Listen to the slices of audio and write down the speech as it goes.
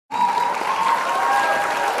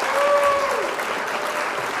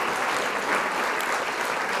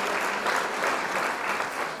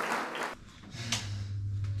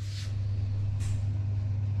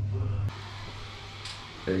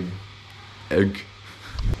egg.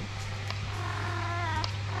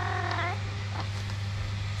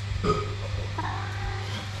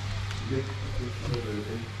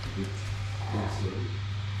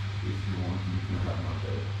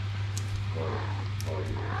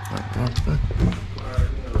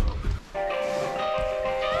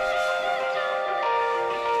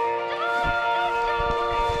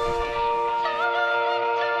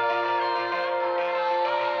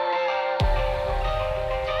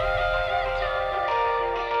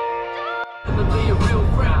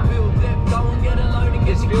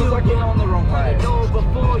 It feels like we're on the wrong way.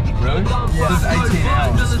 Really? Yeah.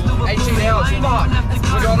 This is 18 hours. 18 hours? Fuck!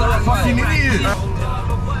 We're on the wrong fucking idiot!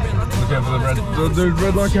 Look out for the red. Dude,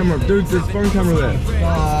 red light camera. Dude, there's phone camera there.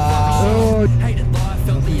 Oh.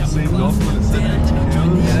 Seemed off when it said 18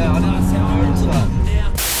 hours. Yeah, I didn't that.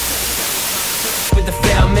 With the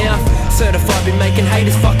foul mouth, certified been making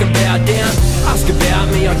haters fucking bow down. Ask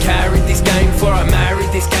about me, I carried this game before I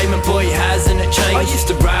married this game, and boy hasn't it changed. I used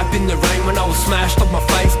to rap in the rain when I was smashed off my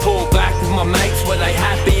face, pull back with my mates, were they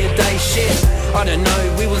happy a day? Shit, I don't know,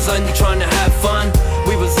 we was only trying to have fun.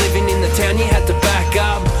 We was living in the town, you had to back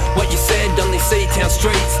up what you said on these C-town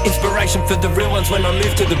streets. Inspiration for the real ones when I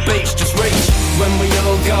moved to the beach, just reach. When we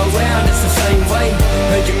all go out, it's the same way.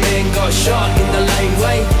 Heard your man got shot in the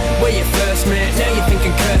laneway. Where you first met, now you're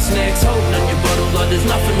thinking curse next. Holding on your bottle like there's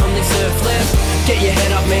nothing on this earth left. Get your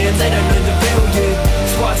head up, man, they don't know the real you.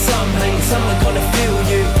 That's why some hate, some are gonna feel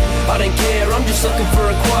you. I don't care, I'm just looking for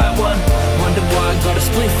a quiet one. Wonder why I got a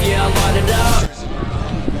spliff, yeah, I'll light it up.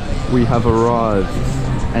 We have arrived,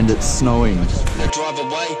 and it's snowing. I drive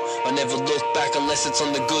away, I never look back unless it's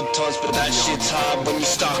on the good times. But that shit's hard when you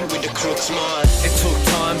start with the crook's mind. It took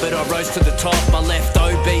time, but I rose to the top. I left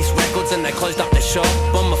Obese Records and they closed up the shop.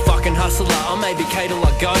 I'm a fucking hustler, I may be K till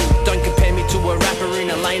I go. Don't compare me to a rapper in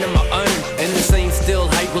a lane of my own. And the scene still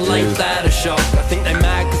hate, well ain't that a shock? I think they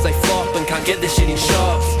mad cause they flop and can't get this shit in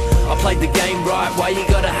shops. I played the game right, why you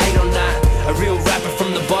gotta hate on that? A real rapper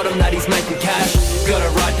from the bottom that he's making cash. Got a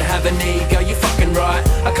right to have an ego, you fucking right.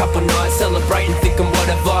 A couple nights celebrating, thinking what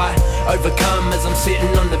have I overcome as I'm sitting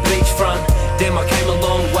on the beachfront. Damn, I came a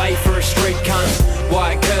long way for a street cunt.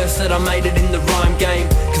 Why I curse that I made it in the rhyme game,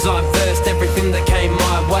 cause I versed everything that came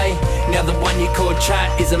my way. Now the one you call chat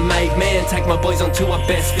is a made man. Take my boys on to our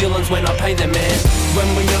best feelings when I pay them, man. When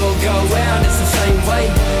we all go out, it's the same way.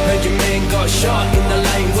 Heard your man got shot in the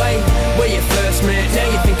laneway. Where you first met, now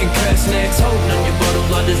you're thinking curse next. Holding on your bottle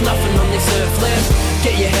like there's nothing on this earth left.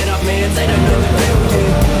 Get your head up, man, they don't know the real you.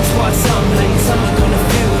 That's why some hate, some are gonna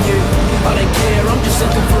feel you. I don't care, I'm just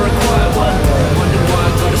looking for a quiet one. Wonder why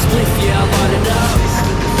I got a spliff, yeah, I'll light it up.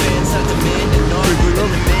 The fans had the man tonight, and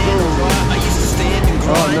the man right. I used to stand and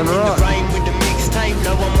grind in the rain with the mixtape.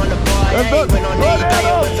 No one wanna buy it. When on eBay,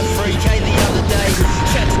 I went for 3K the other day.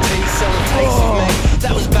 Shout to T, selling taste with me.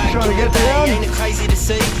 That was back in the day. Ain't it crazy to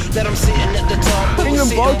see that I'm sitting at the top? Bring them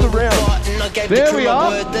both around. And I gave There the we crew are.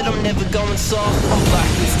 my word that I'm never going soft. I'm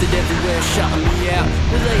blacklisted everywhere, shutting me out.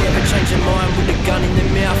 Will they ever change their mind with a gun in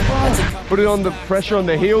their mouth? That's a Put it on the pressure on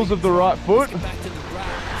the heels of the right foot.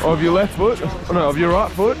 Or of your left foot. Oh, no, of your right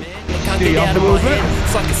foot. can't Get get up out a of little my bit. head.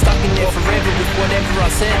 It's like it's stuck in there forever with whatever I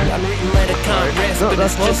said. Unwritten letter can't rest, No, but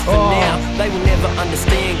that's it's just fine. for now. They will never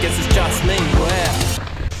understand, guess it's just me. Wow.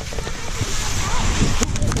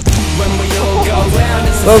 When we all go out,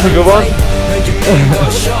 it's That was a good one. Heard your man got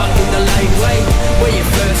shot in the laneway. Where you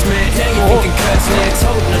first met, now you're thinking curse next.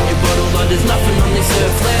 Holding on your bottle like there's nothing on this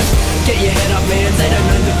earth left. Get your head up, man, they don't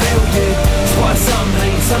know the real you. That's why some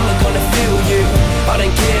hate, some are gonna feel you. I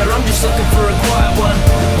don't care, I'm just looking for a quiet one.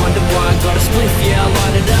 Wonder why I got a spliff, yeah, I'll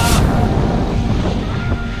light it up.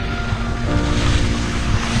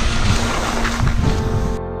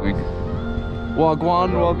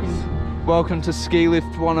 Wagwan, welcome to Ski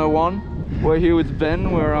Lift 101. We're here with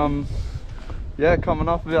Ben. We're yeah, coming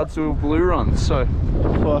up about to a blue run. So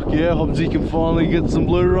Fuck yeah, Hobbsy can finally get some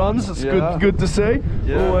blue runs. It's Yeah. good to see.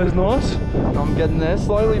 Yeah. Always nice. I'm getting there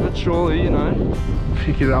slowly but surely, you know.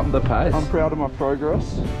 Picking up the pace. I'm proud of my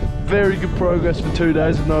progress. Very good progress for 2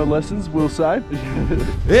 days of no lessons, we'll say.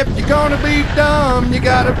 If you're gonna be dumb, you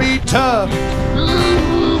gotta be tough.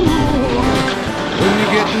 When you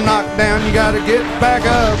get knocked down, you gotta get back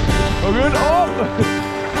up. Oh, good. Oh!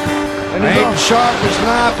 And I he's ain't the off. sharpest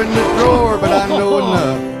knife in the drawer, but I know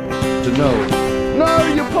enough to know. No,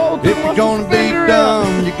 you pulled If you're gonna be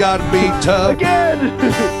dumb, you gotta be tough. again.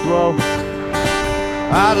 Well,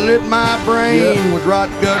 I lit my brain with rot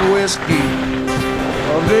gut whiskey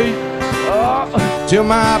Hobbsy. Oh. till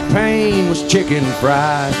my pain was chicken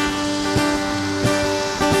fried.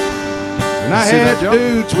 And I See that had jump?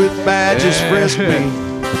 dudes with badges Yeah. frisk me.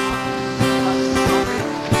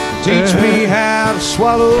 Teach me how to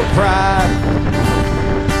swallow pride.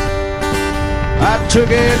 I took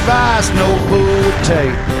advice no fool would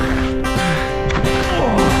take.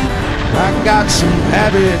 I got some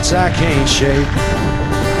habits I can't shake.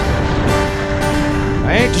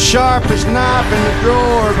 I ain't the sharpest knife in the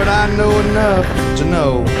drawer, but I know enough to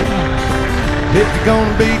know. If you're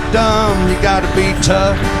gonna be dumb, you gotta be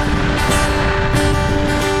tough.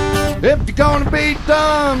 If you're gonna be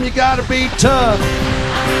dumb, you gotta be tough.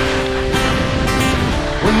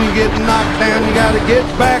 When you get knocked down, you gotta get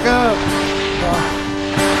back up.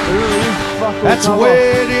 That's the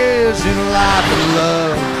way it is in life and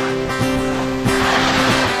love.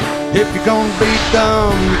 If you're gonna be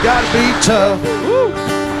dumb, you gotta be tough. Woo.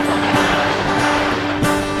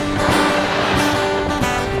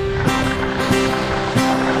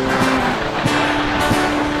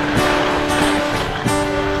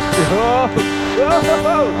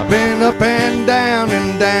 I've been up and down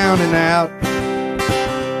and down and out.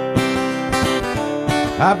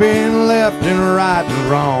 I've been left and right and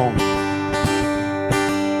wrong.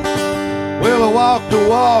 Well, I walk the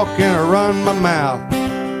walk and I run my mouth.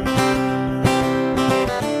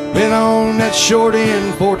 Been on that short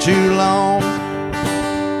end for too long.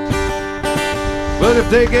 But if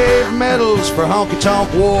they gave medals for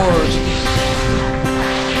honky-tonk wars,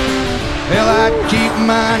 hell, I'd keep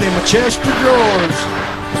mine in my chest of drawers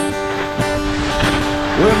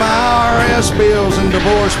with my IRS bills and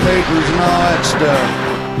divorce papers and all that stuff.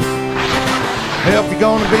 Hell, if you're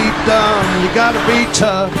gonna be dumb, you gotta be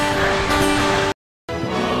tough.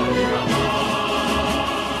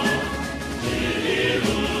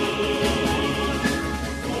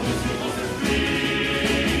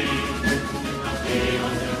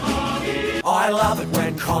 I love it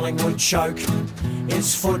when Collingwood choke.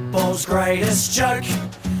 It's football's greatest joke.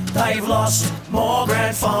 They've lost more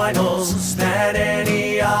grand finals than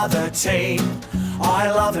any other team. I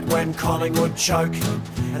love it when Collingwood choke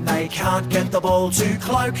and they can't get the ball to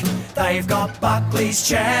Cloak. They've got Buckley's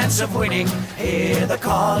chance of winning. Here the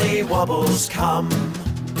collie wobbles come.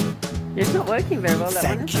 It's not working very well, that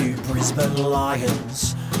one. Thank you, Brisbane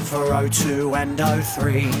Lions, for 02 and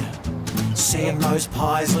 03. Seeing those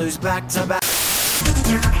Pies lose back to back.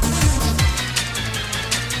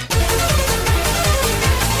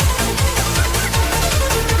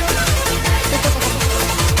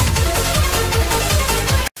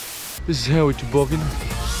 This is Howie Toboggan with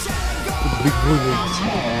the big boy legs.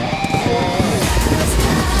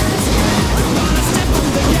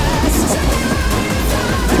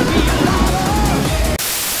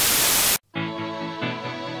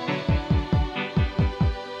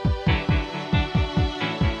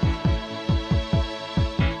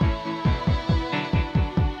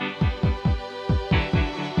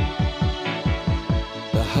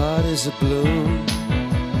 The heart is a balloon,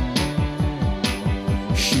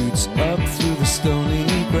 shoots up through the stony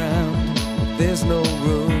ground. There's no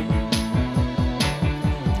room,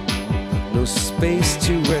 no space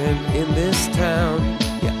to rent in this town.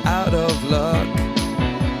 You're out of luck,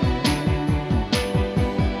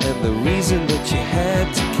 and the reason that you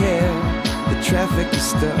had to care, the traffic is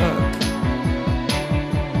stuck,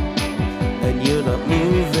 and you're not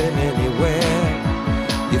moving anywhere.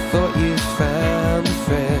 You thought you found a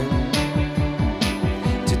friend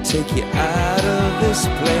to take you out of this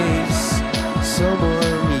place,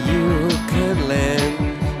 someone you could lend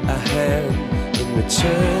a hand in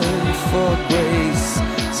return for grace.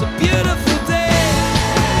 It's a beautiful day,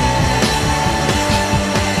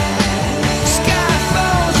 sky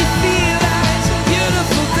falls, you feel like it's a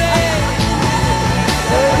beautiful day.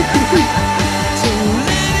 So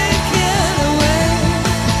let it get away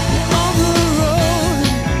on the road,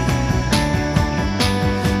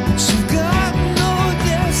 but you've got no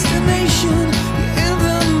destination. You're in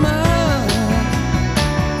the mud,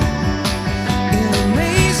 in the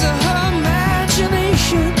maze of her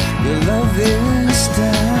imagination. Your love is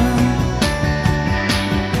down.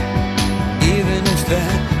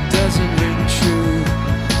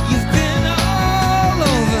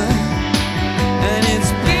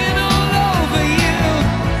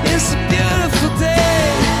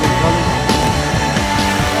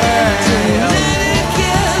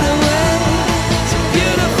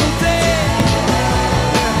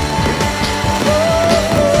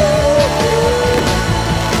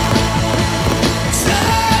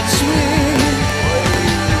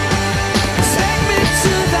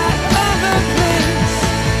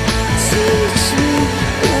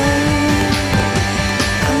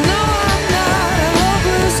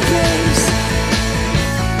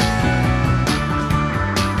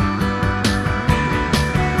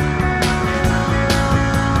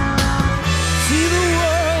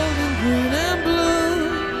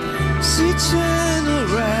 China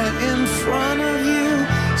right in front of you.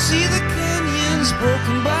 See the canyons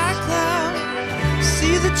broken by cloud.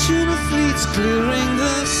 See the tuna fleets clearing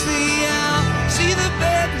the sea out. See the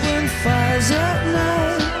bedroom fires at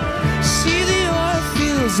night. See the oil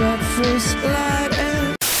fields at first light.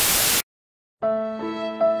 And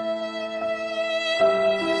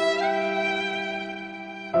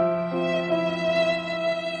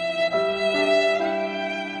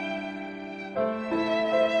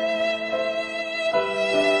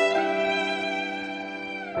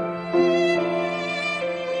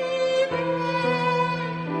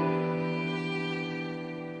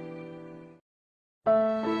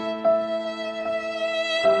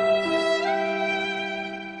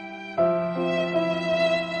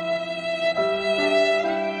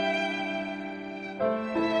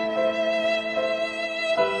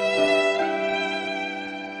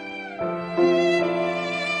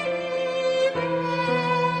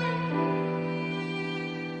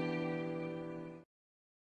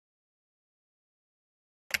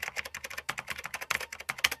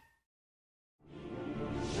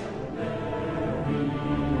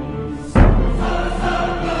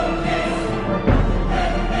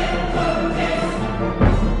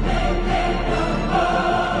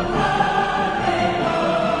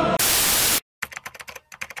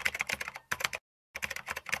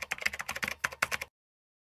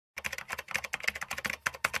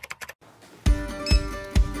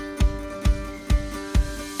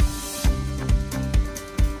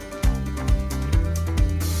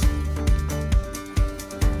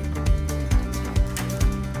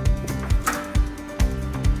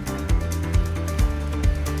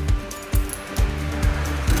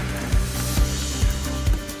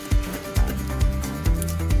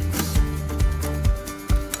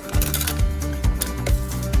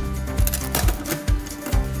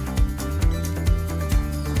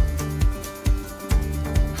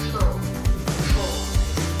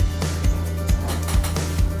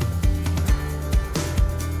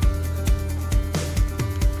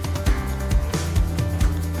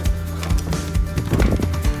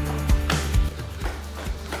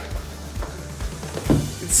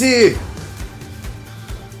it's here.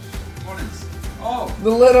 What is? Oh, The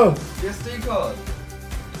letter. the SD card.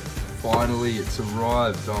 Finally, it's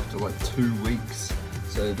arrived after like 2 weeks.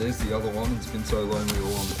 So there's the other one. It's been so lonely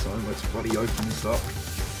all on its own. Let's bloody open this up.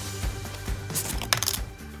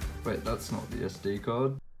 Wait, that's not the SD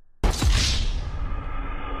card.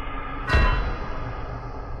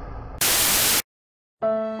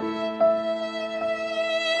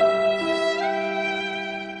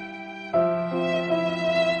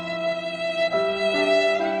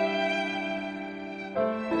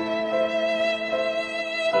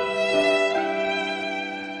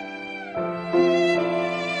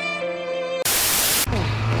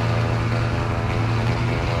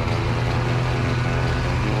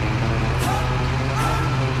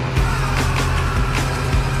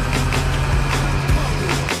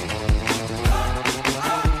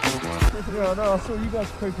 Yeah, no, I saw you guys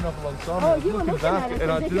creeping up alongside me. Oh, you were looking at it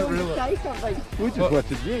and I as if you didn't wanted to realise. say something. We just went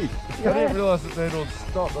to G. I didn't realise that they'd all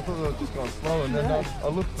stopped. I thought they were just going slow, and then I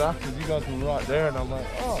looked back because you guys were right there, and I'm like,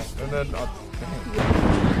 oh. And then I.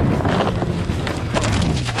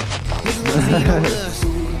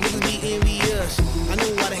 niggas be envious. I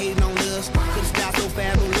know why they hating on us. Could've stopped so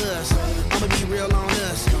fabulous. I'ma be real on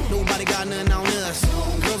us. Nobody got nothing on us.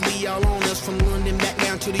 Girls be all on us from London back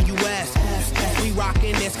down to the US. We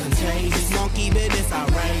rockin' this contagious. Monkey business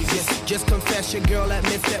outrageous. Just confess your girl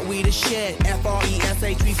admits that we the shit.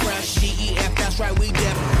 FRESH, we fresh. GEF, that's right, we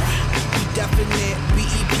definite.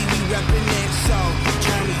 BEP, we reppin' it. So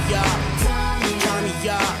turn me up, turn me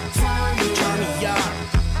up, turn me up.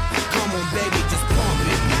 Come on, baby, just pump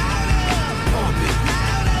it, pump it,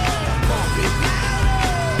 pump it,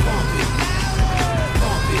 pump it,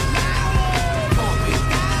 pump it, pump it.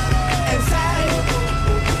 Inside,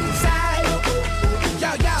 inside,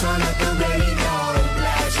 yo, yo. Turn up the radio,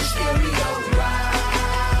 blast your stereo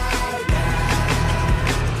right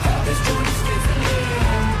now. This joint is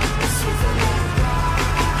sizzling, it's sizzling.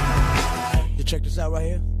 You check this out right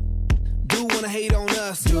here. Do wanna hate on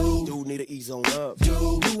us, do need to ease on up,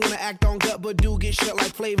 do wanna act on gut, but do get shut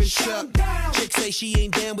like Flavor Chuck. Chick say she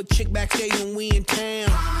ain't down, but chick backstage when we in town.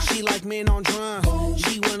 She like men on drum,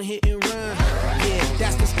 she wanna hit and run. Yeah,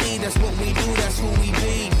 that's the speed, that's what we do, that's who we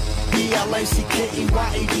be.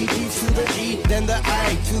 B-L-A-C-K-E-Y-A-D-D to the E, then the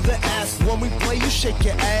I to the S. When we play, you shake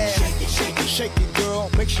your ass. Shake it, shake it, shake it, girl.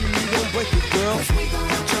 Make sure you don't break it, girl.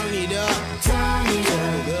 Turn it up, turn it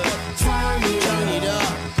up, turn it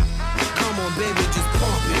up. Come on, baby, just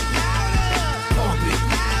pump it, pump it,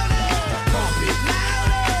 pump it,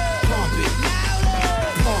 pump it.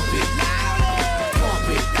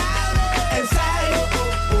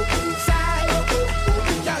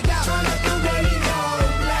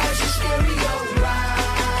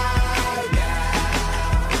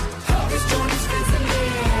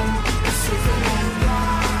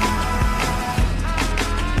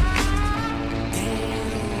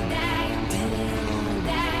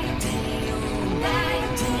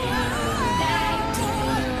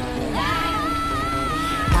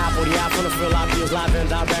 40 out from the field, I feels live and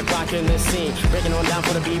direct, rocking the scene. Breaking on down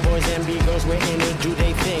for the B-boys and B-girls, we're in it, do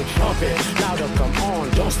they thing. Pump it, louder, come on,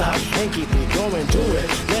 don't stop, and keep it going, do it.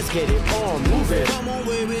 Let's get it on, move it. Come on,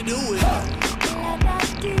 baby, do it.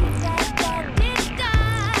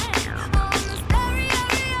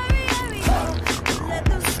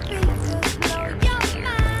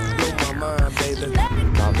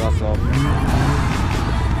 That's off.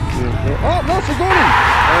 Oh, that's a good one!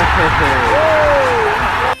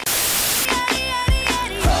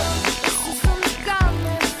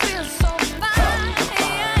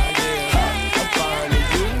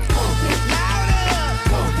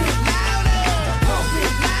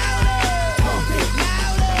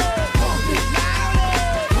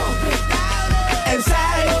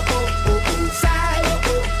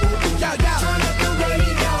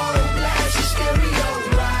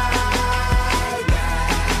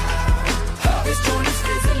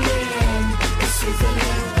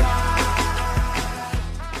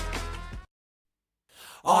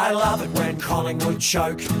 I love it when Collingwood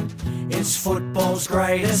choke. It's football's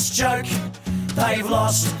greatest joke. They've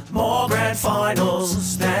lost more grand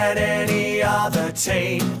finals than any other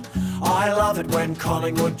team. I love it when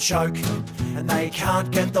Collingwood choke and they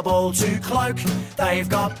can't get the ball to cloak. They've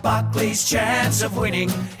got Buckley's chance of winning.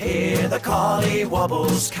 Here the collie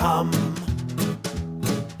wobbles come.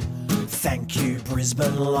 Thank you,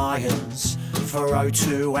 Brisbane Lions, for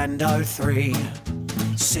 02 and 03.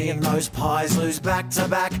 Seeing those Pies lose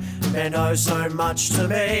back-to-back meant oh so much to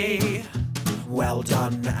me. Well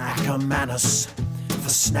done, Ackermanis, for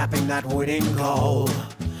snapping that winning goal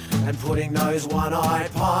and putting those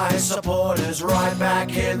one-eyed Pie supporters right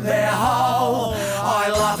back in their hole. I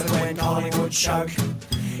love it when Collingwood choke.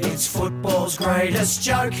 It's football's greatest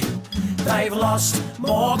joke. They've lost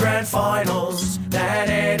more grand finals than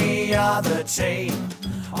any other team.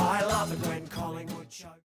 I love it when